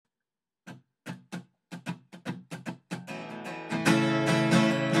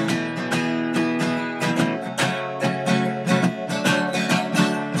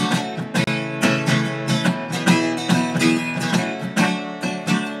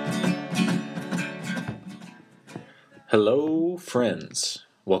Hello, friends.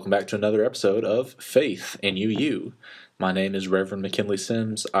 Welcome back to another episode of Faith in UU. My name is Reverend McKinley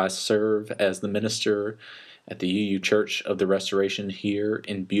Sims. I serve as the minister at the UU Church of the Restoration here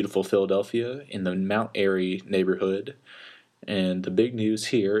in beautiful Philadelphia in the Mount Airy neighborhood. And the big news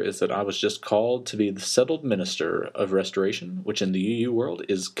here is that I was just called to be the settled minister of Restoration, which in the UU world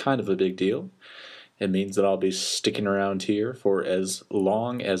is kind of a big deal. It means that I'll be sticking around here for as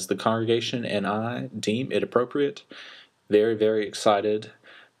long as the congregation and I deem it appropriate. Very, very excited,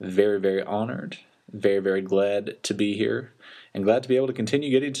 very, very honored, very, very glad to be here, and glad to be able to continue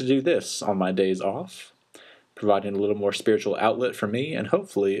getting to do this on my days off, providing a little more spiritual outlet for me, and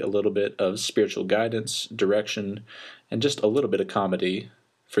hopefully a little bit of spiritual guidance, direction, and just a little bit of comedy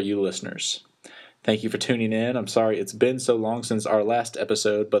for you listeners. Thank you for tuning in. I'm sorry it's been so long since our last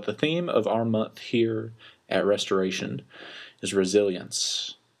episode, but the theme of our month here at Restoration is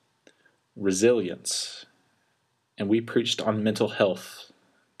resilience. Resilience. And we preached on mental health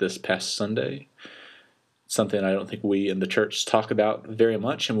this past Sunday, something I don't think we in the church talk about very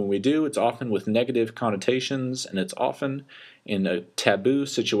much, and when we do, it's often with negative connotations, and it's often in a taboo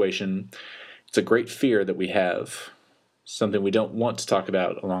situation. It's a great fear that we have, something we don't want to talk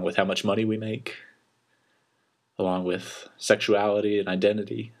about, along with how much money we make, along with sexuality and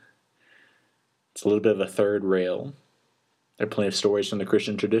identity. It's a little bit of a third rail. There are plenty of stories from the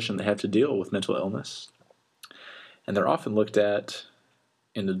Christian tradition that have to deal with mental illness. And they're often looked at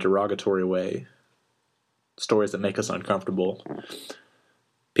in a derogatory way. Stories that make us uncomfortable.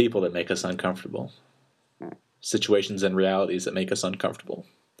 People that make us uncomfortable. Situations and realities that make us uncomfortable.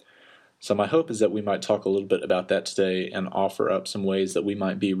 So my hope is that we might talk a little bit about that today and offer up some ways that we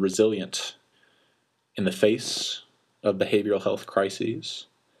might be resilient in the face of behavioral health crises.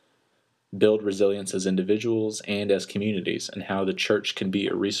 Build resilience as individuals and as communities, and how the church can be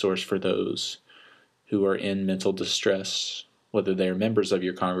a resource for those who are in mental distress, whether they are members of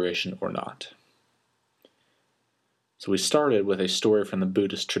your congregation or not. So we started with a story from the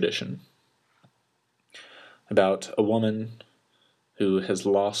Buddhist tradition about a woman who has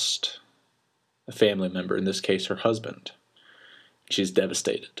lost a family member, in this case her husband. She's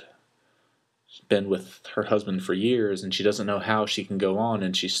devastated. She's been with her husband for years, and she doesn't know how she can go on,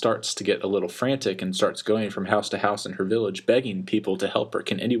 and she starts to get a little frantic and starts going from house to house in her village, begging people to help her.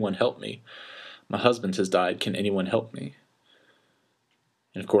 Can anyone help me? My husband has died. Can anyone help me?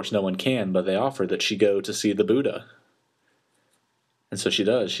 And of course no one can, but they offer that she go to see the Buddha. And so she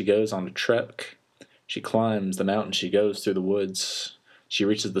does. She goes on a trek. She climbs the mountain. She goes through the woods. She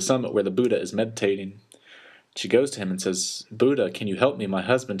reaches the summit where the Buddha is meditating. She goes to him and says, "Buddha, can you help me? My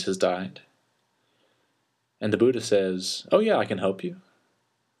husband has died." And the Buddha says, "Oh yeah, I can help you."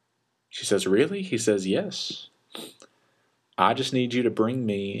 She says, "Really?" He says, "Yes. I just need you to bring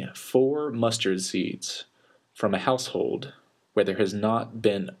me 4 mustard seeds from a household where there has not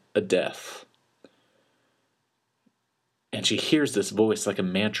been a death." And she hears this voice like a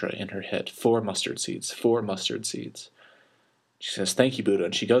mantra in her head. 4 mustard seeds, 4 mustard seeds. She says, "Thank you, Buddha."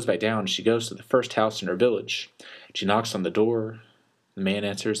 And she goes back down. She goes to the first house in her village. She knocks on the door. The man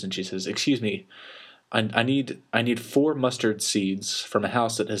answers, and she says, "Excuse me, I need 4 mustard seeds from a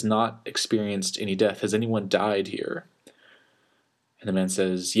house that has not experienced any death. Has anyone died here?" And the man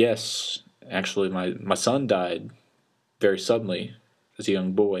says, "Yes, actually my son died very suddenly as a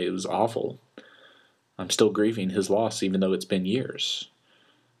young boy. It was awful. I'm still grieving his loss even though it's been years.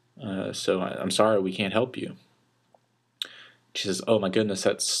 So I'm sorry we can't help you." She says, "Oh my goodness,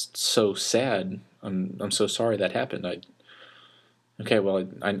 that's so sad. I'm so sorry that happened. I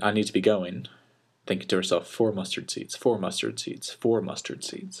need to be going." Thinking to herself, 4 mustard seeds, 4 mustard seeds, 4 mustard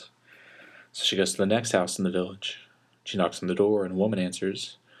seeds. So she goes to the next house in the village. She knocks on the door, and a woman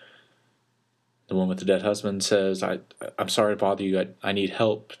answers. The woman with the dead husband says, I'm sorry to bother you. I need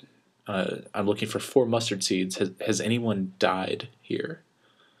help. I'm looking for 4 mustard seeds. Has anyone died here?"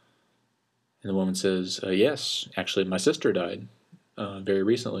 And the woman says, "Yes, actually my sister died very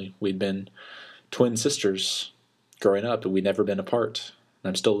recently. We'd been twin sisters growing up, but we'd never been apart. And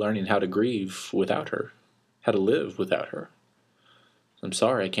I'm still learning how to grieve without her, how to live without her. I'm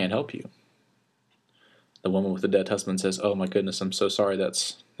sorry I can't help you." The woman with the dead husband says, "Oh my goodness, I'm so sorry.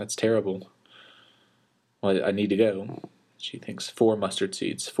 That's terrible. Well, I need to go." She thinks, 4 mustard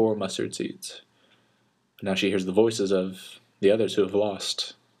seeds, 4 mustard seeds. But now she hears the voices of the others who have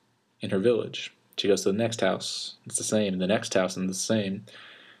lost in her village. She goes to the next house. It's the same. The next house, and the same.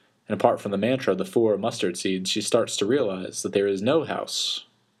 And apart from the mantra of the 4 mustard seeds, she starts to realize that there is no house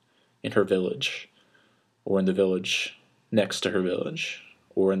in her village, or in the village next to her village,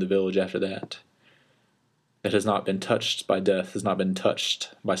 or in the village after that has not been touched by death, has not been touched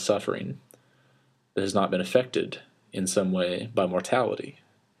by suffering, that has not been affected in some way by mortality.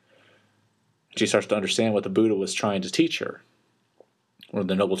 She starts to understand what the Buddha was trying to teach her. One of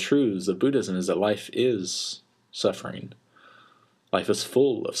the noble truths of Buddhism is that life is suffering. Life is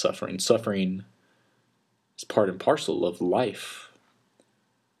full of suffering. Suffering is part and parcel of life.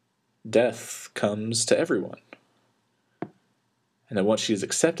 Death comes to everyone. And then once she's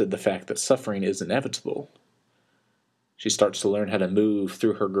accepted the fact that suffering is inevitable, she starts to learn how to move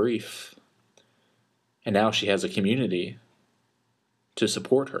through her grief. And now she has a community to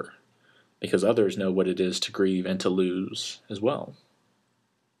support her, because others know what it is to grieve and to lose as well.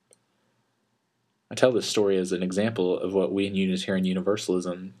 I tell this story as an example of what we in Unitarian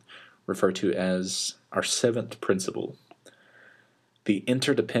Universalism refer to as our seventh principle, the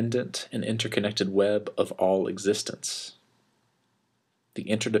interdependent and interconnected web of all existence. The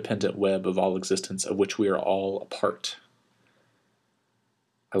interdependent web of all existence, of which we are all a part.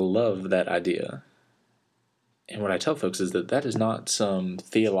 I love that idea. And what I tell folks is that that is not some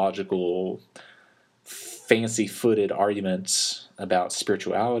theological, fancy-footed arguments about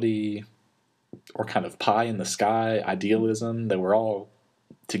spirituality or kind of pie in the sky idealism that we're all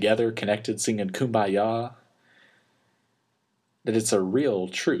together, connected, singing Kumbaya. That it's a real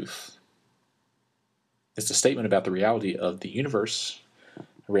truth. It's a statement about the reality of the universe,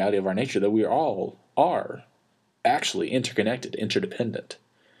 the reality of our nature, that we all are actually interconnected, interdependent.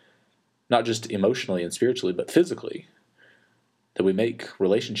 Not just emotionally and spiritually, but physically. That we make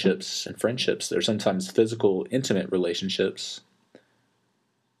relationships and friendships that are sometimes physical, intimate relationships,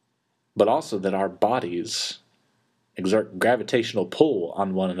 but also that our bodies exert gravitational pull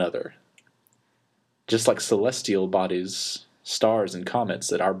on one another. Just like celestial bodies, stars and comets,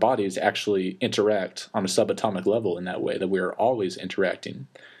 that our bodies actually interact on a subatomic level in that way, that we are always interacting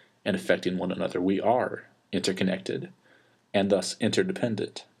and affecting one another. We are interconnected and thus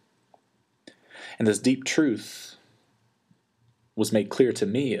interdependent. And this deep truth was made clear to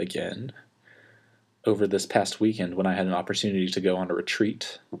me again over this past weekend when I had an opportunity to go on a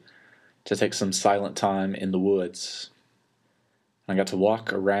retreat, to take some silent time in the woods. I got to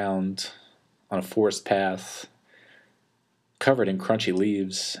walk around on a forest path covered in crunchy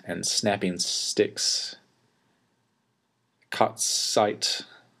leaves and snapping sticks. Caught sight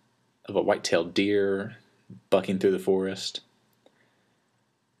of a white-tailed deer bucking through the forest.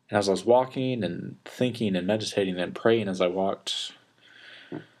 And as I was walking and thinking and meditating and praying as I walked,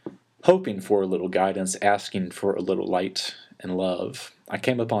 hoping for a little guidance, asking for a little light and love, I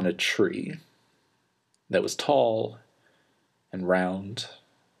came upon a tree that was tall and round,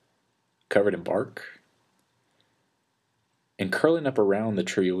 covered in bark. And curling up around the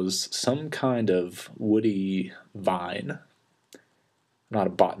tree was some kind of woody vine. I'm not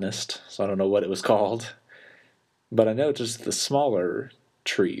a botanist, so I don't know what it was called. But I noticed the smaller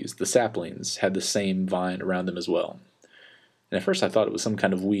trees, the saplings, had the same vine around them as well. And at first I thought it was some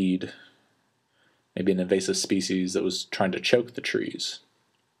kind of weed, maybe an invasive species that was trying to choke the trees.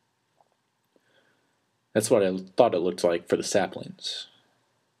 That's what I thought it looked like for the saplings.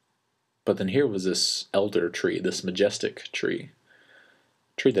 But then here was this elder tree, this majestic tree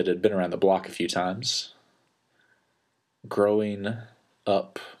that had been around the block a few times, growing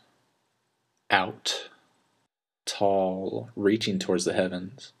up, out, tall, reaching towards the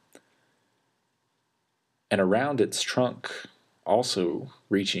heavens. And around its trunk, also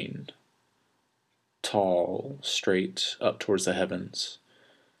reaching, tall, straight, up towards the heavens,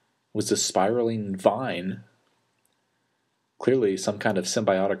 was this spiraling vine. Clearly some kind of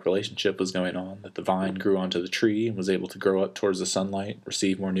symbiotic relationship was going on, that the vine grew onto the tree and was able to grow up towards the sunlight,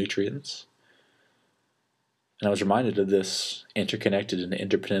 receive more nutrients. And I was reminded of this interconnected and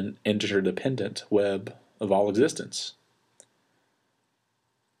interdependent web of all existence.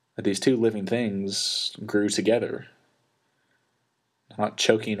 That these two living things grew together, not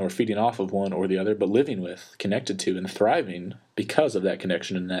choking or feeding off of one or the other, but living with, connected to, and thriving because of that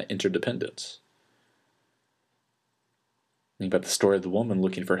connection and that interdependence. Think about the story of the woman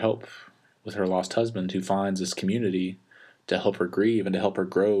looking for help with her lost husband, who finds this community to help her grieve and to help her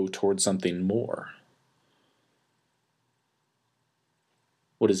grow towards something more.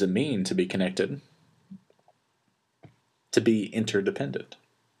 What does it mean to be connected? To be interdependent?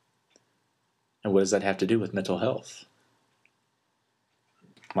 And what does that have to do with mental health?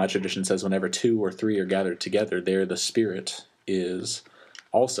 My tradition says whenever 2 or 3 are gathered together, there the Spirit is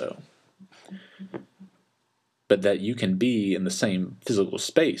also. But that you can be in the same physical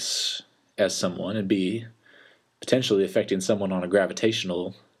space as someone and be potentially affecting someone on a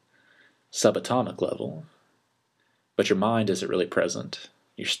gravitational, subatomic level, but your mind isn't really present.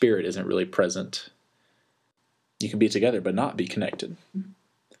 Your spirit isn't really present. You can be together but not be connected.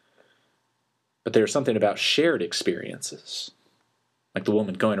 But there's something about shared experiences, like the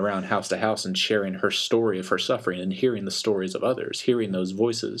woman going around house to house and sharing her story of her suffering and hearing the stories of others, hearing those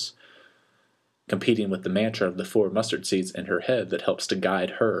voices, competing with the mantra of the 4 mustard seeds in her head that helps to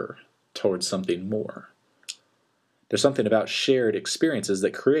guide her towards something more. There's something about shared experiences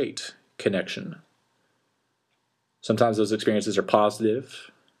that create connection. Sometimes those experiences are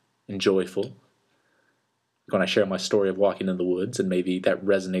positive and joyful. When I share my story of walking in the woods, and maybe that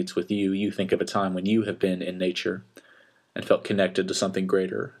resonates with you, you think of a time when you have been in nature and felt connected to something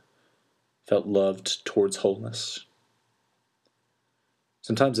greater, felt loved towards wholeness.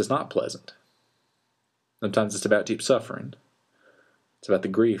 Sometimes it's not pleasant. Sometimes it's about deep suffering. It's about the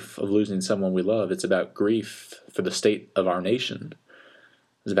grief of losing someone we love. It's about grief for the state of our nation.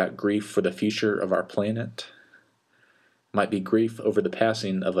 It's about grief for the future of our planet. It might be grief over the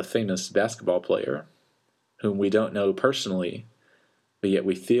passing of a famous basketball player whom we don't know personally, but yet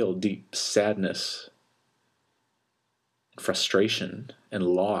we feel deep sadness, frustration, and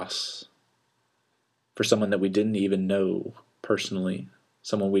loss for someone that we didn't even know personally,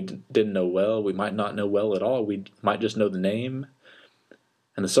 someone we didn't know well. We might not know well at all. We might just know the name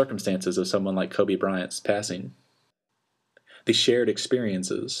and the circumstances of someone like Kobe Bryant's passing. These shared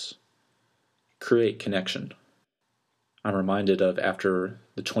experiences create connection. I'm reminded of after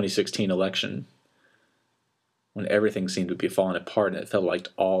the 2016 election, when everything seemed to be falling apart and it felt like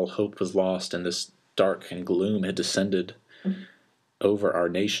all hope was lost and this dark and gloom had descended over our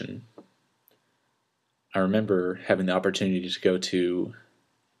nation. I remember having the opportunity to go to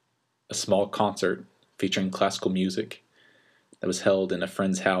a small concert featuring classical music that was held in a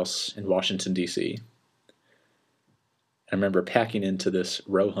friend's house in Washington, D.C. I remember packing into this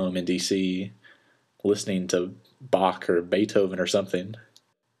row home in D.C., listening to Bach or Beethoven or something,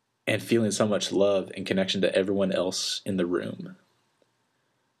 and feeling so much love and connection to everyone else in the room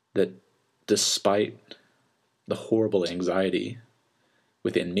that despite the horrible anxiety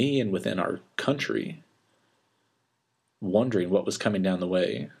within me and within our country, wondering what was coming down the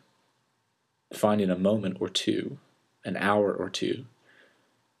way, finding a moment or two, an hour or two,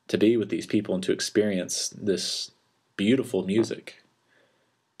 to be with these people and to experience this beautiful music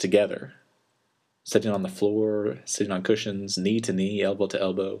together, sitting on the floor, sitting on cushions, knee to knee, elbow to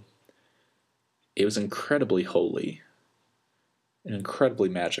elbow. It was incredibly holy and incredibly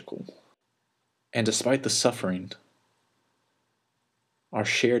magical. And despite the suffering, our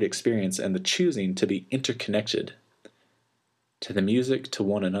shared experience and the choosing to be interconnected to the music, to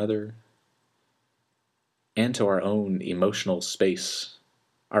one another, and to our own emotional space,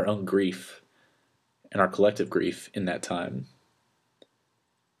 our own grief, and our collective grief in that time,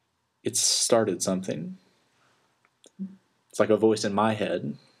 it started something. It's like a voice in my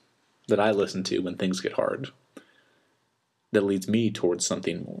head that I listen to when things get hard, that leads me towards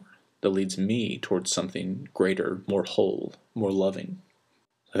something more, that leads me towards something greater, more whole, more loving.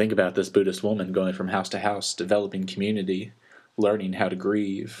 I think about this Buddhist woman going from house to house, developing community, learning how to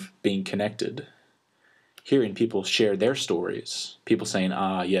grieve, being connected, hearing people share their stories, people saying,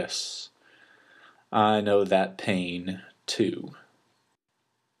 "Ah, yes, I know that pain too."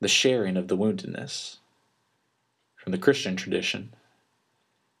 The sharing of the woundedness. From the Christian tradition,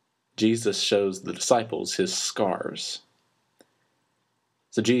 Jesus shows the disciples his scars.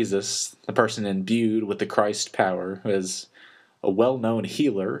 So Jesus, the person imbued with the Christ power, who is a well-known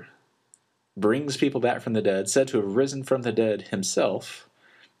healer, brings people back from the dead, said to have risen from the dead himself,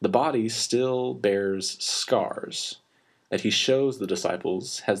 the body still bears scars that he shows the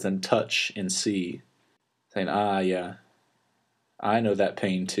disciples, has them touch and see, saying, "Ah, yeah, I know that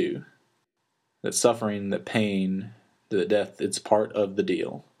pain too. That suffering, that pain, that death, it's part of the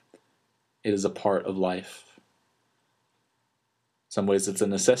deal. It is a part of life. In some ways, it's a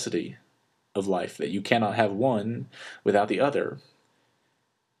necessity of life, that you cannot have one without the other.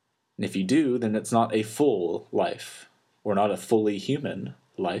 And if you do, then it's not a full life, or not a fully human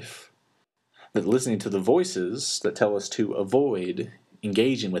life." That listening to the voices that tell us to avoid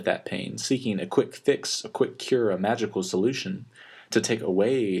engaging with that pain, seeking a quick fix, a quick cure, a magical solution to take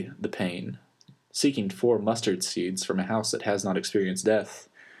away the pain, seeking 4 mustard seeds from a house that has not experienced death,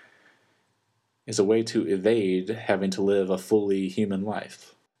 is a way to evade having to live a fully human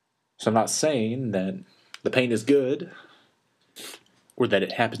life. So I'm not saying that the pain is good or that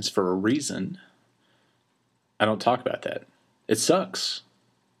it happens for a reason. I don't talk about that. It sucks.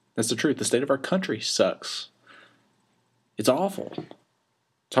 That's the truth. The state of our country sucks. It's awful.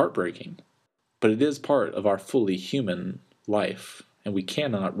 It's heartbreaking. But it is part of our fully human life, and we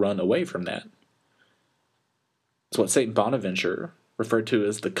cannot run away from that. It's what St. Bonaventure referred to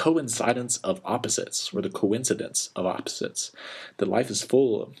as the coincidence of opposites, or the coincidence of opposites. That life is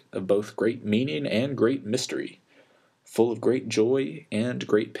full of both great meaning and great mystery, full of great joy and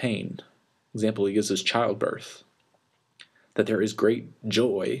great pain. Example he gives is childbirth. That there is great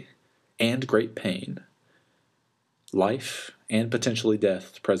joy and great pain, life and potentially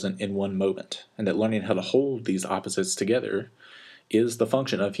death present in one moment, and that learning how to hold these opposites together is the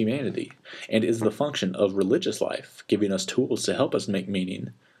function of humanity, and is the function of religious life, giving us tools to help us make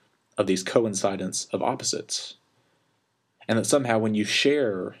meaning of these coincidence of opposites. And that somehow when you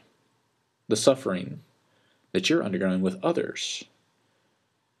share the suffering that you're undergoing with others,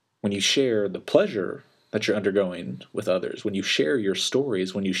 when you share the pleasure that you're undergoing with others, when you share your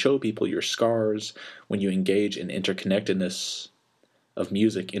stories, when you show people your scars, when you engage in interconnectedness of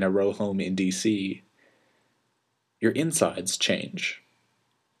music in a row home in DC, your insides change.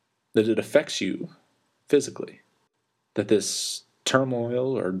 That it affects you physically. That this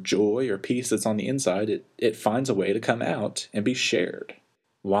turmoil or joy or peace that's on the inside, it finds a way to come out and be shared.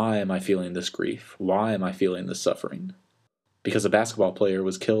 Why am I feeling this grief? Why am I feeling this suffering? Because a basketball player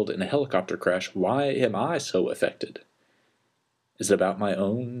was killed in a helicopter crash, why am I so affected? Is it about my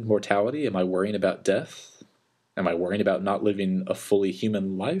own mortality? Am I worrying about death? Am I worrying about not living a fully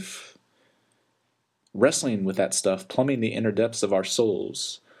human life? Wrestling with that stuff, plumbing the inner depths of our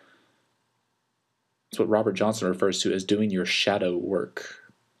souls. It's what Robert Johnson refers to as doing your shadow work.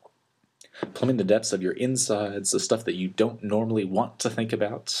 Plumbing the depths of your insides, the stuff that you don't normally want to think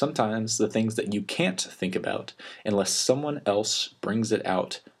about, sometimes the things that you can't think about unless someone else brings it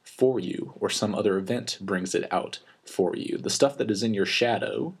out for you or some other event brings it out for you. The stuff that is in your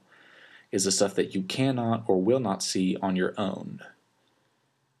shadow is the stuff that you cannot or will not see on your own.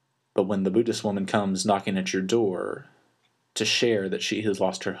 But when the Buddhist woman comes knocking at your door to share that she has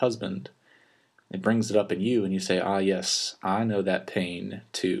lost her husband, it brings it up in you and you say, ah, yes, I know that pain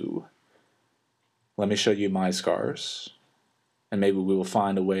too. Let me show you my scars, and maybe we will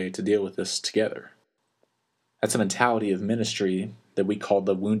find a way to deal with this together. That's a mentality of ministry that we call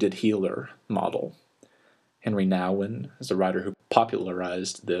the wounded healer model. Henry Nouwen is a writer who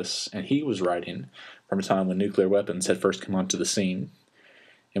popularized this, and he was writing from a time when nuclear weapons had first come onto the scene.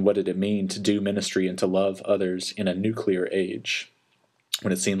 And what did it mean to do ministry and to love others in a nuclear age,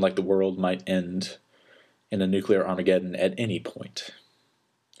 when it seemed like the world might end in a nuclear Armageddon at any point?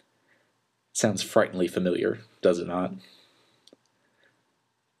 Sounds frighteningly familiar, does it not?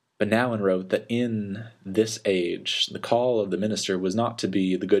 But Nouwen wrote that in this age, the call of the minister was not to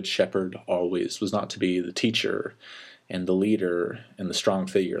be the good shepherd always, was not to be the teacher and the leader and the strong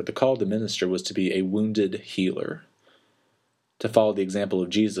figure. The call of the minister was to be a wounded healer, to follow the example of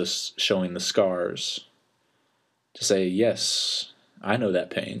Jesus showing the scars, to say, yes, I know that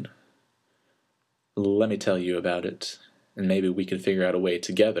pain. Let me tell you about it, and maybe we can figure out a way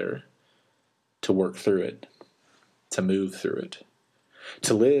together to work through it, to move through it,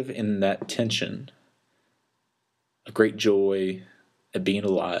 to live in that tension of great joy at being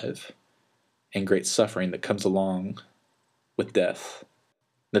alive and great suffering that comes along with death,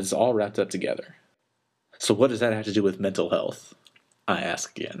 that is all wrapped up together. So what does that have to do with mental health? I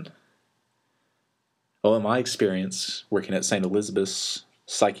ask again. Well, in my experience working at St. Elizabeth's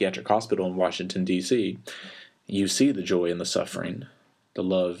Psychiatric Hospital in Washington, D.C., you see the joy and the suffering, the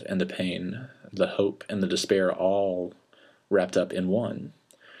love and the pain, the hope and the despair all wrapped up in one.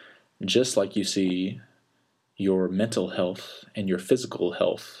 Just like you see your mental health and your physical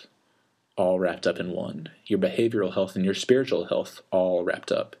health all wrapped up in one, your behavioral health and your spiritual health all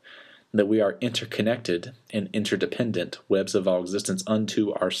wrapped up, that we are interconnected and interdependent webs of all existence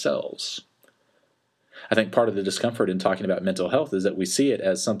unto ourselves. I think part of the discomfort in talking about mental health is that we see it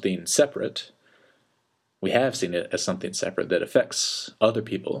as something separate. We have seen it as something separate that affects other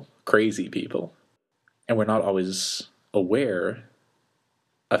people, crazy people, and we're not always aware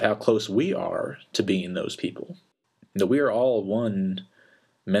of how close we are to being those people. That we are all one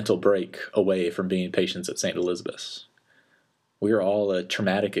mental break away from being patients at St. Elizabeth's. We are all a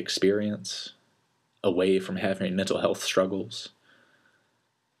traumatic experience away from having mental health struggles.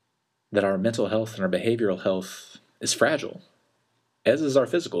 That our mental health and our behavioral health is fragile, as is our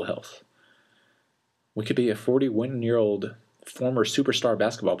physical health. We could be a 41-year-old former superstar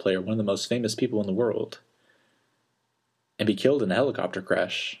basketball player, one of the most famous people in the world, and be killed in a helicopter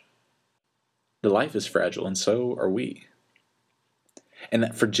crash. The life is fragile, and so are we. And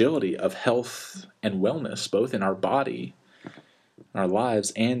that fragility of health and wellness, both in our body, our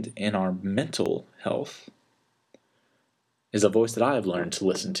lives, and in our mental health, is a voice that I have learned to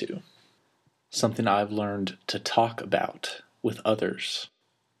listen to. Something I've learned to talk about with others,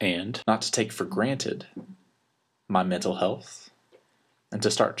 and not to take for granted my mental health and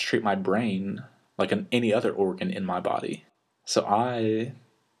to start to treat my brain like any other organ in my body. So I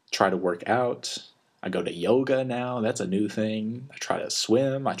try to work out. I go to yoga now. That's a new thing. I try to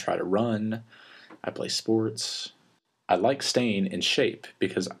swim. I try to run. I play sports. I like staying in shape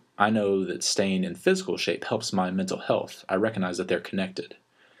because I know that staying in physical shape helps my mental health. I recognize that they're connected.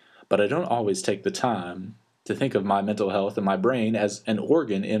 But I don't always take the time to think of my mental health and my brain as an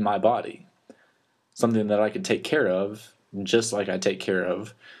organ in my body, something that I can take care of just like I take care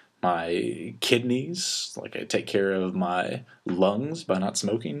of my kidneys, like I take care of my lungs by not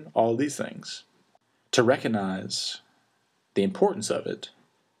smoking, all these things. To recognize the importance of it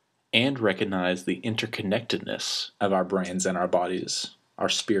and recognize the interconnectedness of our brains and our bodies, our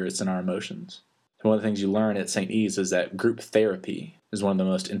spirits and our emotions. One of the things you learn at St. E's is that group therapy is one of the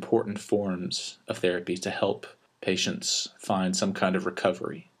most important forms of therapy to help patients find some kind of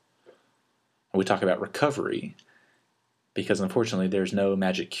recovery. And we talk about recovery because unfortunately there's no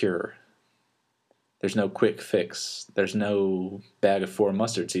magic cure. There's no quick fix. There's no bag of 4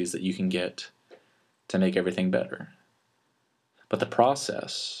 mustard seeds that you can get to make everything better. But the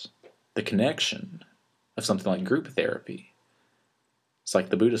process, the connection of something like group therapy, it's like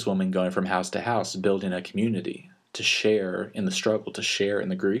the Buddhist woman going from house to house, building a community to share in the struggle, to share in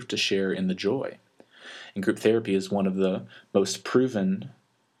the grief, to share in the joy. And group therapy is one of the most proven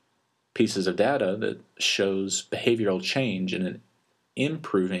pieces of data that shows behavioral change and an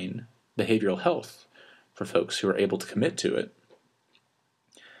improving behavioral health for folks who are able to commit to it.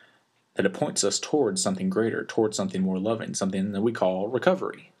 That it points us towards something greater, towards something more loving, something that we call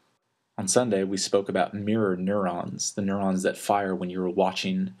recovery. On Sunday, we spoke about mirror neurons, the neurons that fire when you're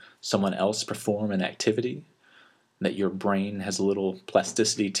watching someone else perform an activity, that your brain has a little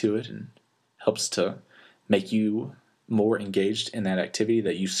plasticity to it and helps to make you more engaged in that activity,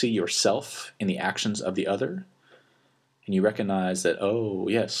 that you see yourself in the actions of the other, and you recognize that, oh,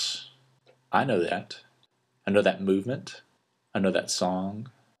 yes, I know that. I know that movement. I know that song.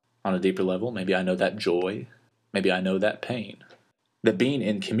 On a deeper level, maybe I know that joy. Maybe I know that pain. That being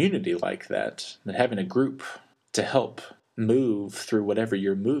in community like that having a group to help move through whatever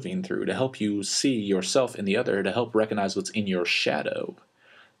you're moving through, to help you see yourself in the other, to help recognize what's in your shadow,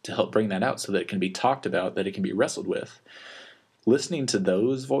 to help bring that out so that it can be talked about, that it can be wrestled with. Listening to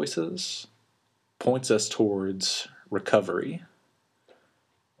those voices points us towards recovery,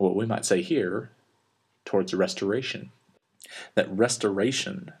 what we might say here, towards restoration. That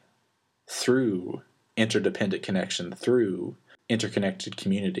restoration through interdependent connection, through interconnected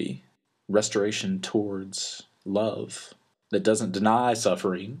community, restoration towards love that doesn't deny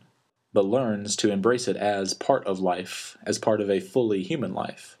suffering, but learns to embrace it as part of life, as part of a fully human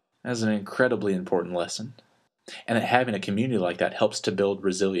life. That's an incredibly important lesson. And that having a community like that helps to build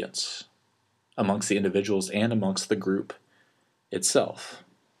resilience amongst the individuals and amongst the group itself.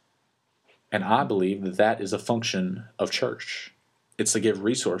 And I believe that that is a function of church. It's to give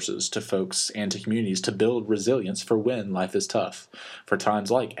resources to folks and to communities to build resilience for when life is tough, for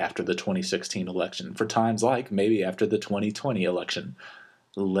times like after the 2016 election, for times like maybe after the 2020 election.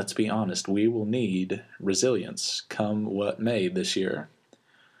 Let's be honest, we will need resilience come what may this year.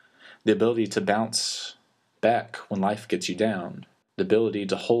 The ability to bounce back when life gets you down, the ability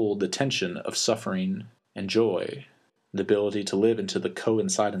to hold the tension of suffering and joy, the ability to live into the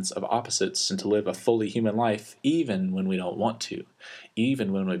coincidence of opposites and to live a fully human life even when we don't want to,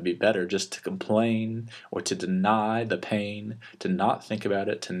 even when it would be better just to complain or to deny the pain, to not think about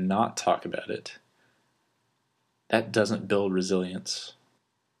it, to not talk about it. That doesn't build resilience.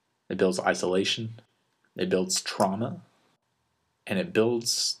 It builds isolation, it builds trauma, and it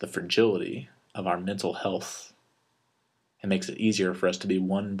builds the fragility of our mental health. It makes it easier for us to be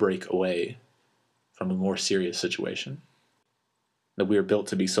one break away from a more serious situation. That we are built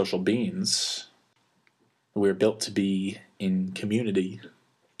to be social beings. We are built to be in community,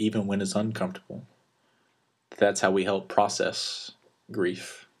 even when it's uncomfortable. That's how we help process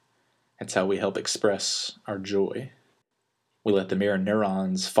grief. That's how we help express our joy. We let the mirror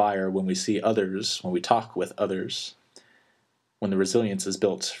neurons fire when we see others, when we talk with others, when the resilience is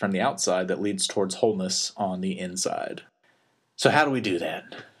built from the outside that leads towards wholeness on the inside. So how do we do that?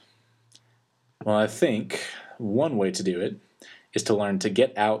 Well, I think one way to do it is to learn to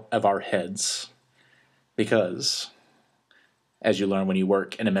get out of our heads, because as you learn when you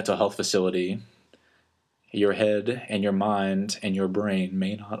work in a mental health facility, your head and your mind and your brain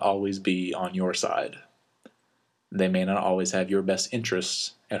may not always be on your side. They may not always have your best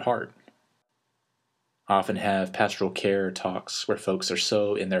interests at heart. I often have pastoral care talks where folks are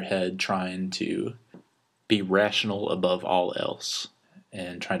so in their head trying to be rational above all else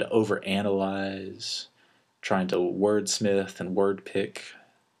and trying to overanalyze trying to wordsmith and wordpick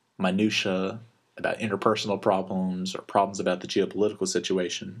minutia about interpersonal problems or problems about the geopolitical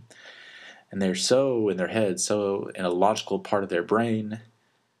situation. And they're so in their head, so in a logical part of their brain,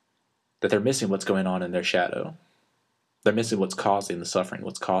 that they're missing what's going on in their shadow. They're missing what's causing the suffering,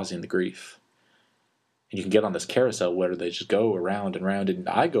 what's causing the grief. And you can get on this carousel where they just go around and round, and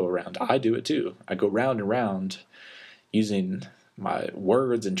I go around. I do it too. I go round and round using my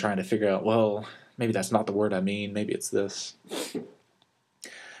words and trying to figure out, well, maybe that's not the word I mean. Maybe it's this.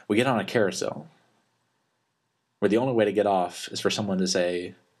 We get on a carousel where the only way to get off is for someone to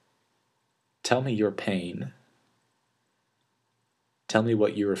say, tell me your pain. Tell me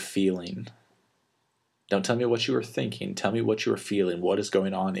what you're feeling. Don't tell me what you were thinking. Tell me what you were feeling. What is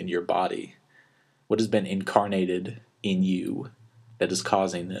going on in your body? What has been incarnated in you that is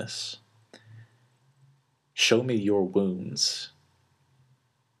causing this? Show me your wounds.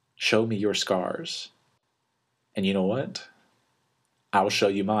 Show me your scars. And you know what? I will show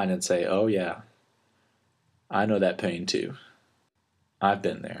you mine and say, oh yeah, I know that pain too. I've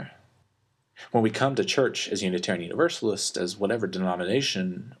been there. When we come to church as Unitarian Universalists, as whatever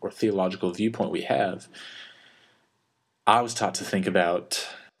denomination or theological viewpoint we have, I was taught to think about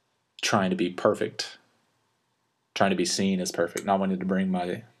trying to be perfect, trying to be seen as perfect, not wanting to bring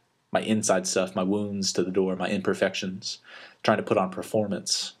my inside stuff, my wounds to the door, my imperfections, trying to put on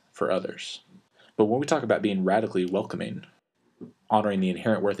performance for others. But when we talk about being radically welcoming, honoring the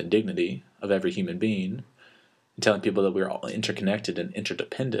inherent worth and dignity of every human being, and telling people that we're all interconnected and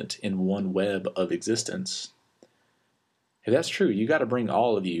interdependent in one web of existence, if that's true, you got to bring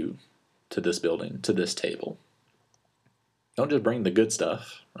all of you to this building, to this table. Don't just bring the good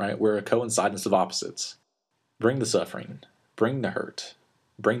stuff, right? We're a coincidence of opposites. Bring the suffering, bring the hurt,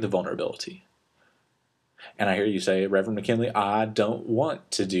 bring the vulnerability. And I hear you say, Reverend McKinley, I don't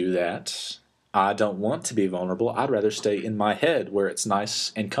want to do that. I don't want to be vulnerable. I'd rather stay in my head where it's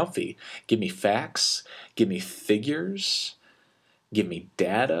nice and comfy. Give me facts, give me figures, give me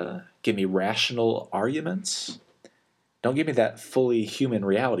data, give me rational arguments. Don't give me that fully human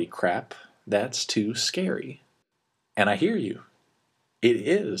reality crap. That's too scary. And I hear you. It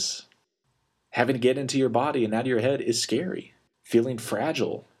is. Having to get into your body and out of your head is scary. Feeling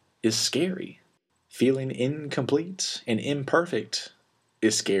fragile is scary. Feeling incomplete and imperfect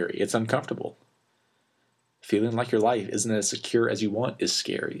is scary. It's uncomfortable. Feeling like your life isn't as secure as you want is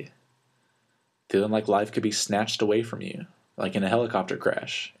scary. Feeling like life could be snatched away from you, like in a helicopter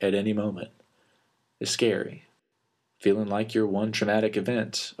crash at any moment, is scary. Feeling like you're one traumatic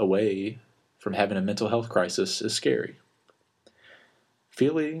event away from having a mental health crisis is scary.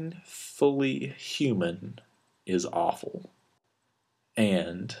 Feeling fully human is awful.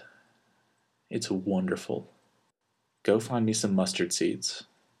 And it's wonderful. Go find me some mustard seeds.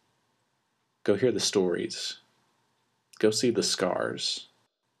 Go hear the stories. Go see the scars.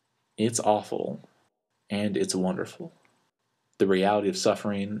 It's awful, and it's wonderful. The reality of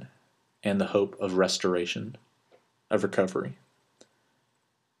suffering and the hope of restoration, of recovery.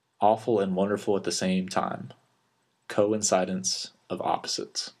 Awful and wonderful at the same time. Coincidence of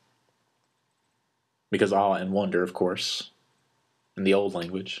opposites. Because awe and wonder, of course, in the old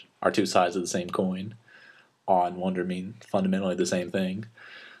language, are two sides of the same coin. Awe and wonder mean fundamentally the same thing.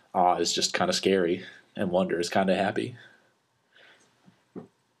 Awe is just kind of scary, and wonder is kind of happy.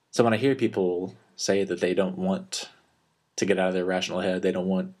 So when I hear people say that they don't want to get out of their rational head, they don't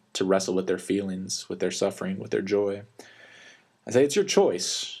want to wrestle with their feelings, with their suffering, with their joy, I say it's your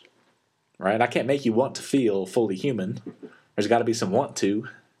choice, right? I can't make you want to feel fully human. There's got to be some want to,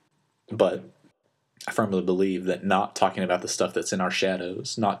 but I firmly believe that not talking about the stuff that's in our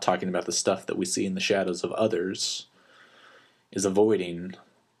shadows, not talking about the stuff that we see in the shadows of others, is avoiding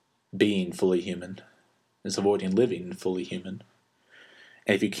being fully human, is avoiding living fully human.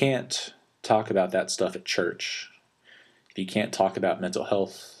 And if you can't talk about that stuff at church, if you can't talk about mental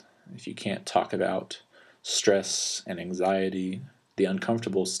health, if you can't talk about stress and anxiety, the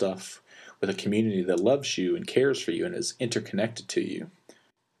uncomfortable stuff with a community that loves you and cares for you and is interconnected to you,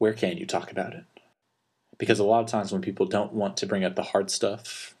 where can you talk about it? Because a lot of times when people don't want to bring up the hard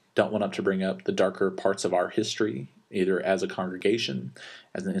stuff, don't want to bring up the darker parts of our history, either as a congregation,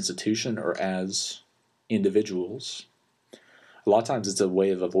 as an institution, or as individuals, a lot of times it's a way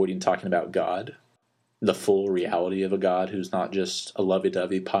of avoiding talking about God, the full reality of a God who's not just a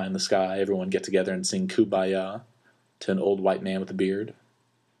lovey-dovey pie in the sky, everyone get together and sing Kumbaya to an old white man with a beard.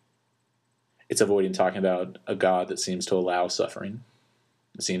 It's avoiding talking about a God that seems to allow suffering,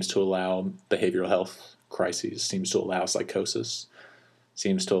 seems to allow behavioral health crises, seems to allow psychosis,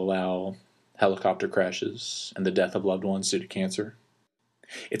 seems to allow helicopter crashes and the death of loved ones due to cancer.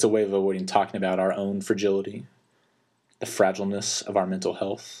 It's a way of avoiding talking about our own fragility, the fragileness of our mental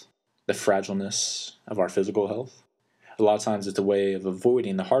health, the fragileness of our physical health. A lot of times it's a way of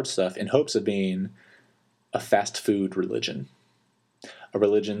avoiding the hard stuff in hopes of being a fast food religion. A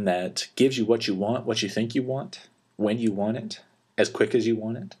religion that gives you what you want, what you think you want, when you want it, as quick as you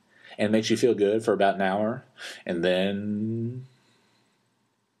want it, and makes you feel good for about an hour, and then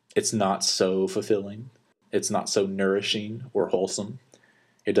it's not so fulfilling. It's not so nourishing or wholesome.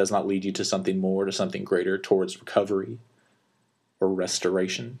 It does not lead you to something more, to something greater, towards recovery or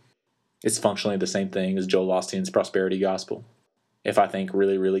restoration. It's functionally the same thing as Joel Osteen's prosperity gospel. If I think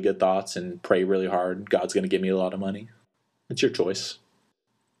really, really good thoughts and pray really hard, God's going to give me a lot of money. It's your choice.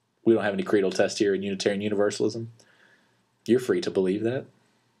 We don't have any creedal test here in Unitarian Universalism. You're free to believe that.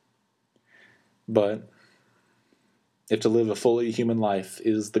 But if to live a fully human life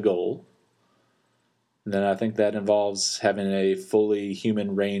is the goal, then I think that involves having a fully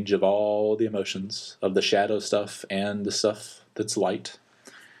human range of all the emotions, of the shadow stuff and the stuff that's light.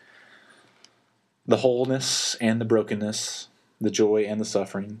 The wholeness and the brokenness, the joy and the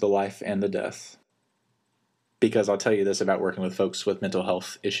suffering, the life and the death. Because I'll tell you this about working with folks with mental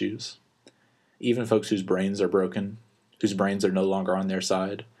health issues. Even folks whose brains are broken, whose brains are no longer on their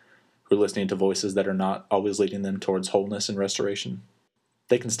side, who are listening to voices that are not always leading them towards wholeness and restoration,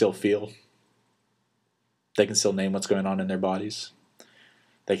 they can still feel. They can still name what's going on in their bodies.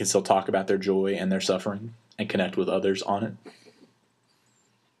 They can still talk about their joy and their suffering and connect with others on it.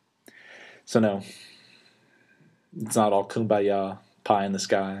 So no, it's not all kumbaya, pie in the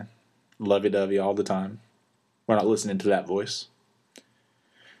sky, lovey-dovey all the time. We're not listening to that voice.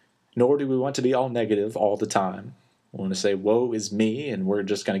 Nor do we want to be all negative all the time. We want to say, woe is me, and we're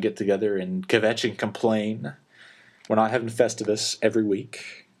just going to get together and kvetch and complain. We're not having Festivus every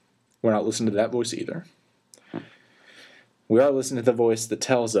week. We're not listening to that voice either. We are listening to the voice that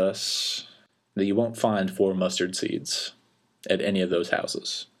tells us that you won't find 4 mustard seeds at any of those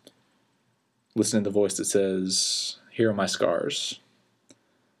houses. Listening to the voice that says, here are my scars.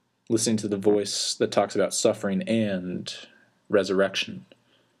 Listening to the voice that talks about suffering and resurrection,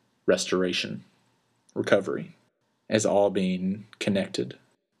 restoration, recovery, as all being connected.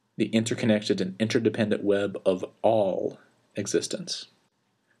 The interconnected and interdependent web of all existence.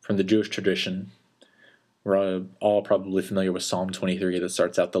 From the Jewish tradition, we're all probably familiar with Psalm 23 that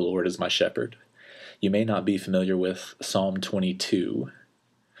starts out, the Lord is my shepherd. You may not be familiar with Psalm 22,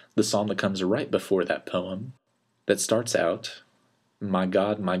 the psalm that comes right before that poem, that starts out, my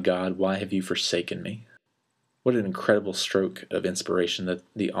God, why have you forsaken me? What an incredible stroke of inspiration that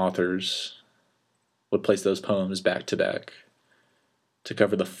the authors would place those poems back to back to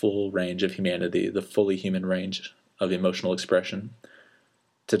cover the full range of humanity, the fully human range of emotional expression,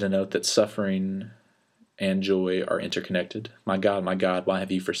 to denote that suffering and joy are interconnected. My God, why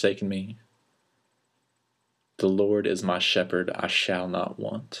have you forsaken me? The Lord is my shepherd, I shall not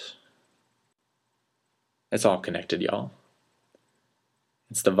want. It's all connected, y'all.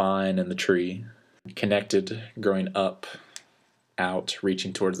 It's the vine and the tree, connected, growing up, out,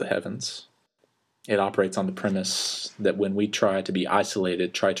 reaching towards the heavens. It operates on the premise that when we try to be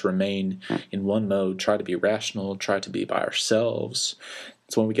isolated, try to remain in one mode, try to be rational, try to be by ourselves,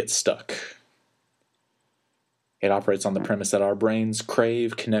 it's when we get stuck. It operates on the premise that our brains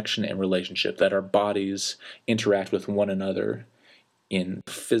crave connection and relationship, that our bodies interact with one another in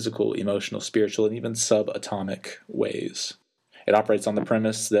physical, emotional, spiritual, and even subatomic ways. It operates on the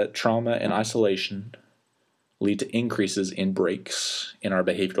premise that trauma and isolation lead to increases in breaks in our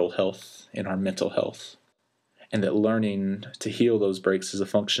behavioral health, in our mental health, and that learning to heal those breaks is a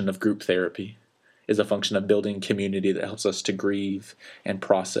function of group therapy, is a function of building community that helps us to grieve and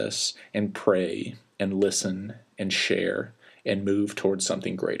process and pray and listen and share and move towards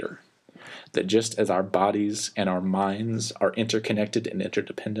something greater. That just as our bodies and our minds are interconnected and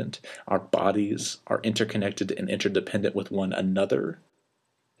interdependent, our bodies are interconnected and interdependent with one another.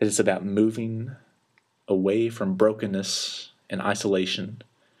 It is about moving away from brokenness and isolation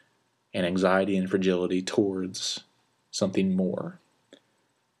and anxiety and fragility towards something more,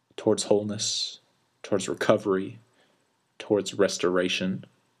 towards wholeness, towards recovery, towards restoration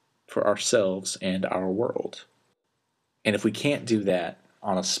for ourselves and our world. And if we can't do that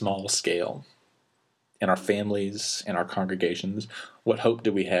on a small scale in our families and our congregations, what hope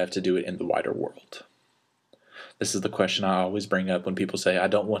do we have to do it in the wider world? This is the question I always bring up when people say, I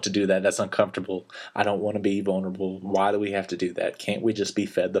don't want to do that, that's uncomfortable, I don't want to be vulnerable, why do we have to do that? Can't we just be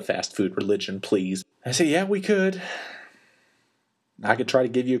fed the fast food religion, please? I say, yeah, we could. I could try to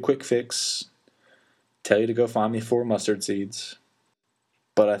give you a quick fix, tell you to go find me 4 mustard seeds.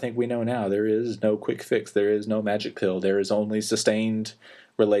 But I think we know now there is no quick fix. There is no magic pill. There is only sustained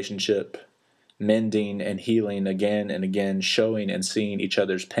relationship, mending and healing again and again, showing and seeing each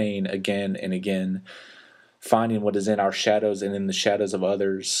other's pain again and again, finding what is in our shadows and in the shadows of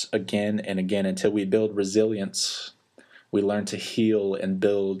others again and again until we build resilience. We learn to heal and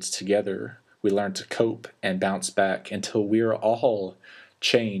build together. We learn to cope and bounce back until we are all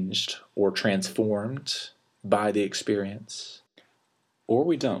changed or transformed by the experience. Or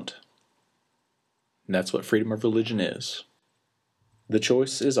we don't. And that's what freedom of religion is. The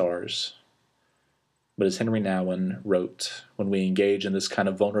choice is ours. But as Henry Nouwen wrote, when we engage in this kind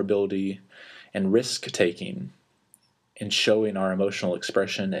of vulnerability and risk-taking, in showing our emotional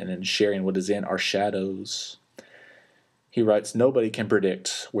expression and in sharing what is in our shadows, he writes, nobody can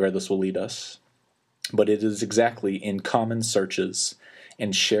predict where this will lead us, but it is exactly in common searches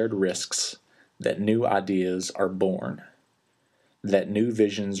and shared risks that new ideas are born, that new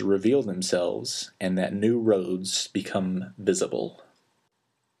visions reveal themselves, and that new roads become visible.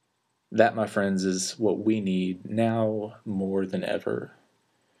 That, my friends, is what we need now more than ever.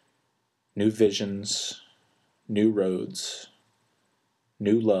 New visions, new roads,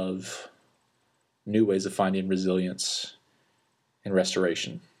 new love, new ways of finding resilience and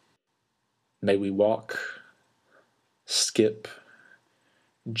restoration. May we walk, skip,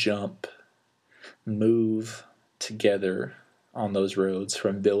 jump, move together on those roads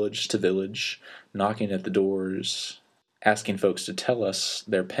from village to village, knocking at the doors, asking folks to tell us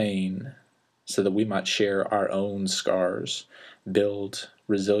their pain so that we might share our own scars, build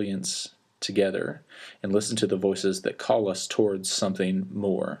resilience together, and listen to the voices that call us towards something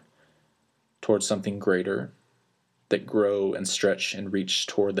more, towards something greater, that grow and stretch and reach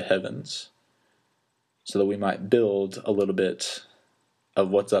toward the heavens, so that we might build a little bit of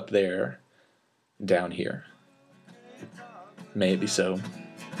what's up there down here. May it be so.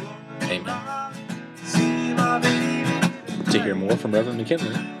 Amen. To hear more from Reverend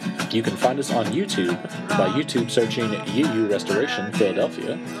McKinley, you can find us on YouTube by YouTube searching UU Restoration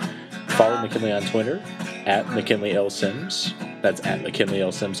Philadelphia. Follow McKinley on Twitter at McKinley L. Sims. That's at McKinley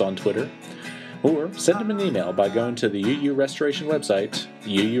L. Sims on Twitter. Or send him an email by going to the UU Restoration website,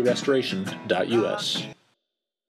 uurestoration.us.